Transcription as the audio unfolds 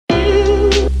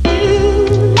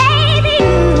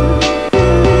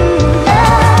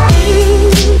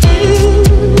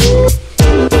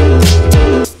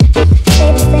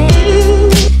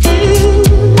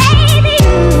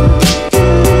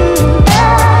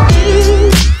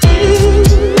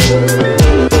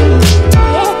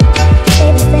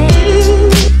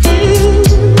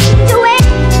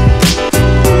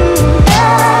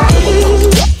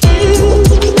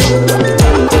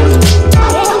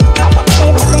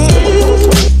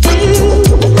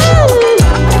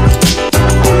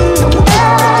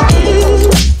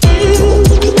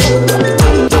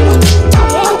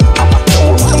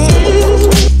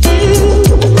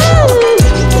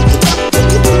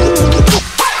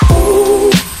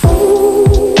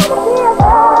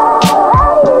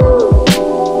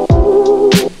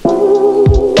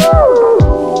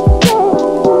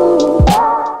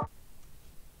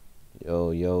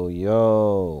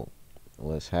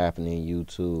happening,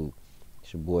 YouTube?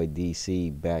 It's your boy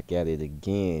DC back at it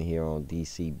again here on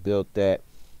DC Built That.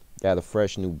 Got a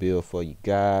fresh new build for you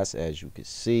guys. As you can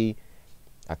see,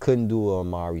 I couldn't do a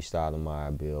Amari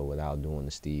Stoudemire build without doing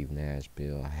the Steve Nash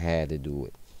build. I had to do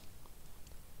it.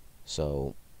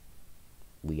 So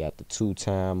we got the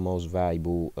two-time most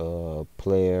valuable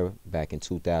player back in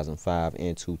 2005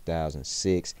 and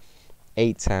 2006.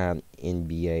 8-time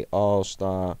NBA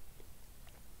All-Star.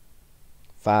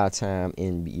 5-time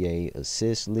NBA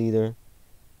assist leader.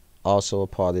 Also a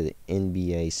part of the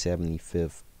NBA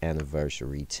 75th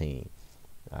anniversary team.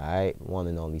 Alright, one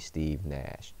and only Steve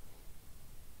Nash.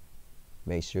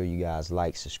 Make sure you guys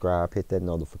like, subscribe, hit that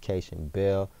notification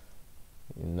bell.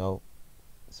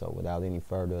 So without any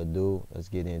further ado, let's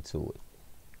get into it.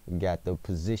 We got the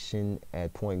position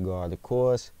at point guard, of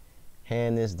course.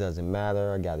 Handness doesn't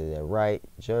matter. I got it at right.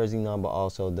 Jersey number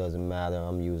also doesn't matter.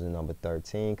 I'm using number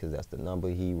 13 because that's the number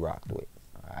he rocked with.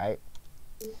 Alright.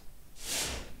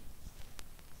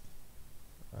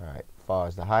 Alright. As far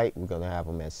as the height, we're going to have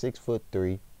him at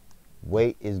 6'3".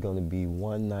 Weight is going to be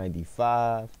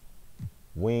 195.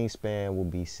 Wingspan will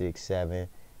be 6'7".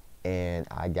 And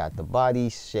I got the body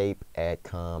shape at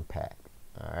compact.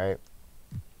 Alright.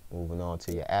 Moving on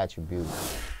to your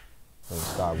attributes. I'm going to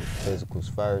start with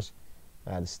physicals first.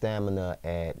 I have the stamina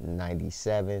at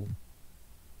 97.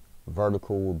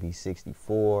 Vertical will be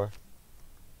 64.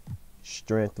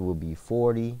 Strength will be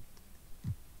 40.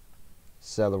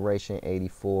 Acceleration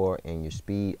 84. And your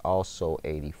speed also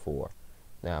 84.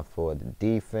 Now for the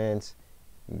defense,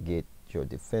 you get your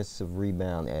defensive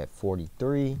rebound at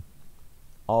 43.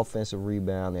 Offensive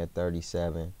rebound at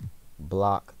 37.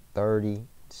 Block 30.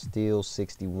 Steal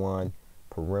 61.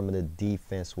 Perimeter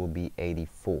defense will be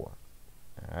 84.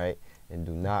 Alright. And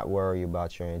do not worry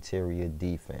about your interior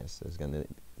defense. It's going to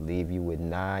leave you with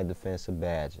 9 defensive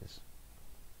badges.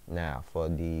 Now, for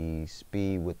the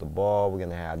speed with the ball, we're going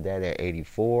to have that at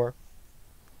 84.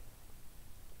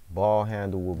 Ball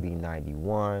handle will be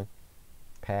 91.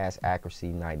 Pass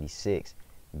accuracy 96,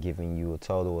 giving you a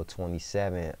total of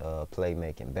 27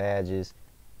 playmaking badges.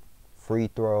 Free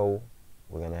throw,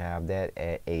 we're going to have that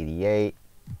at 88.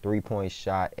 Three-point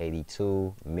shot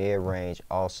 82. Mid-range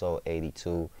also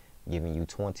 82. Giving you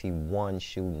 21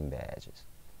 shooting badges.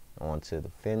 On to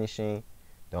the finishing.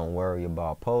 Don't worry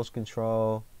about post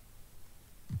control.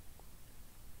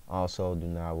 Also, do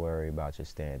not worry about your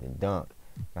standing dunk.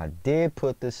 I did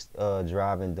put this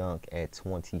driving dunk at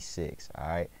 26.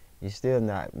 Alright, you're still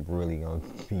not really going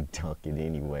to be dunking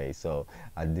anyway. So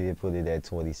I did put it at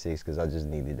 26 because I just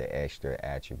needed the extra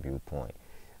attribute point.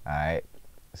 Alright.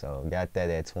 So got that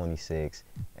at 26,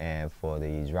 and for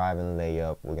the driving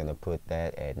layup, we're going to put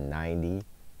that at 90.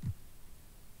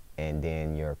 And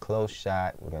then your close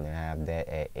shot, we're going to have that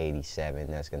at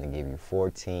 87. That's going to give you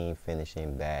 14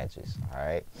 finishing badges. All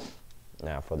right.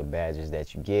 Now for the badges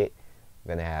that you get,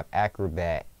 we're going to have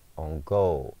Acrobat on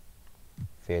gold,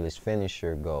 Fearless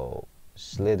Finisher gold,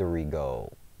 Slithery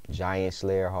gold, Giant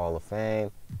Slayer Hall of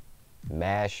Fame,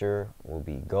 Masher will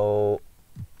be gold,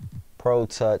 Pro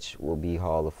Touch will be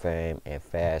Hall of Fame, and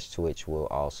Fast Twitch will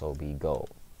also be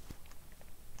gold.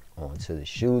 On to the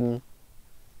shooting.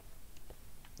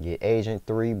 Get Agent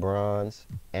 3 bronze,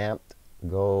 Amped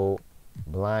gold,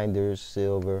 Blinders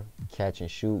silver, Catch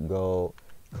and Shoot gold,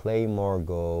 Claymore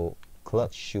gold,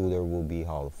 Clutch Shooter will be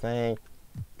Hall of Fame,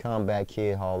 Combat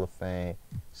Kid Hall of Fame,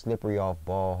 Slippery Off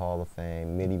Ball Hall of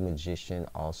Fame, Midi Magician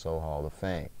also Hall of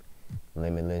Fame.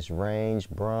 Limitless Range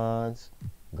bronze,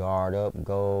 Guard Up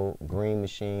gold, Green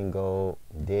Machine gold,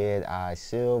 Dead Eye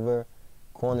silver,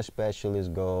 Corner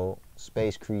Specialist gold,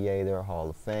 Space Creator Hall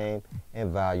of Fame,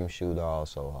 and Volume Shooter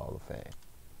also Hall of Fame.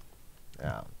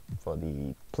 Now for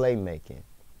the playmaking,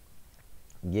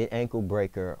 get Ankle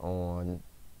Breaker on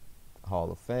Hall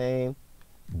of Fame,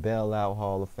 Bailout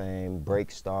Hall of Fame,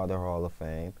 Break Starter Hall of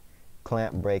Fame,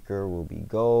 Clamp Breaker will be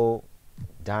gold,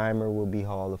 Dimer will be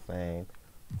Hall of Fame,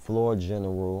 Floor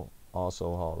General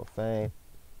also Hall of Fame,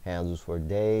 Handles for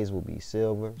Days will be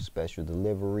silver, Special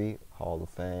Delivery Hall of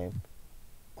Fame,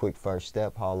 Quick First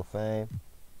Step Hall of Fame,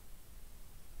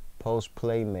 Post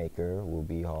Playmaker will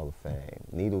be Hall of Fame,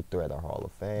 Needle Threader Hall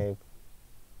of Fame,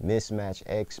 Mismatch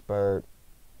Expert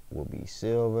will be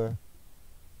silver,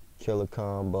 Killer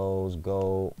Combos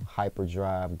gold,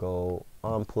 Hyperdrive gold,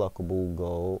 Unpluckable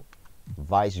gold,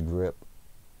 Vice Grip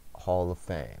Hall of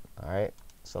Fame. Alright,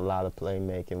 it's a lot of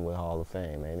playmaking with Hall of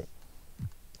Fame, ain't it?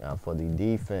 Now for the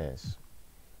defense,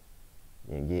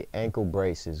 you get Ankle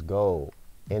Braces gold,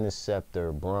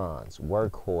 Interceptor bronze,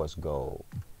 Workhorse gold,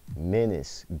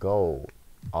 Menace gold,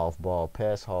 Off Ball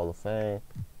Pass Hall of Fame,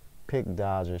 Pick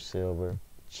Dodger silver,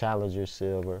 Challenger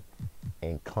silver,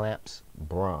 and Clamps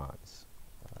bronze.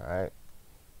 Alright.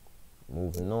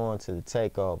 Moving on to the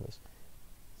takeovers.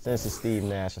 Since it's Steve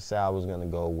Nash, I said I was gonna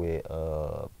go with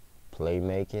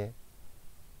Playmaking,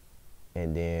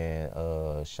 and then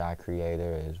shot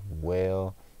creator as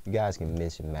well. You guys can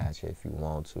mix and match it if you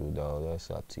want to, though. That's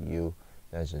up to you.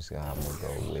 That's just how I'm gonna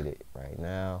go with it right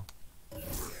now.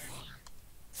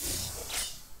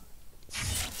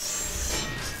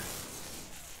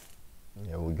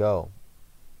 There we go.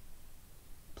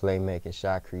 Playmaking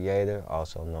shot creator,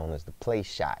 also known as the play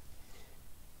shot.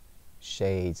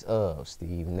 Shades of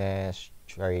Steve Nash,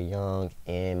 Trae Young,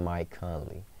 and Mike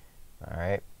Conley. All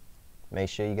right. Make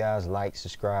sure you guys like,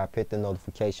 subscribe, hit the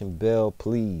notification bell,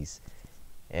 please.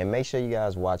 And make sure you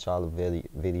guys watch all the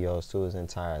videos to its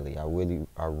entirely. I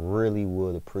really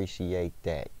would appreciate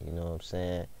that. You know what I'm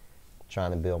saying?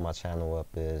 Trying to build my channel up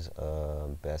as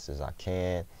best as I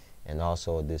can. And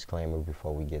also a disclaimer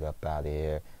before we get up out of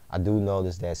here. I do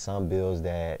notice that some builds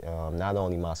that not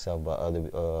only myself but other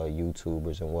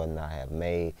YouTubers and whatnot have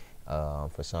made,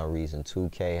 for some reason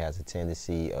 2K has a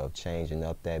tendency of changing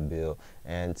up that build.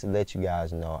 And to let you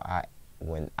guys know,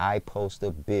 when I post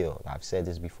a build, I've said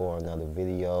this before in other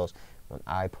videos, when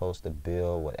I post a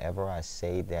build, whatever I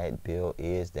say that build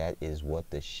is, that is what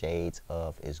the shades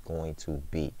of is going to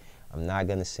be. I'm not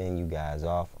going to send you guys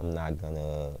off. I'm not going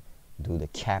to do the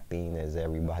capping, as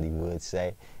everybody would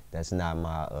say. That's not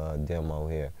my demo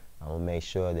here. I'm going to make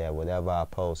sure that whatever I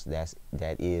post, that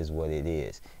is what it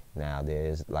is. Now,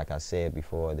 there's, like I said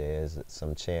before, there's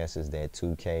some chances that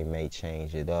 2K may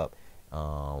change it up,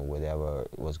 whatever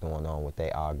was going on with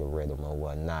their algorithm or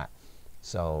whatnot.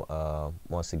 So,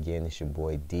 once again, it's your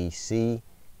boy DC,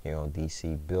 here on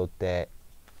DC Built That.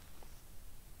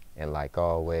 And like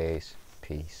always,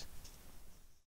 peace.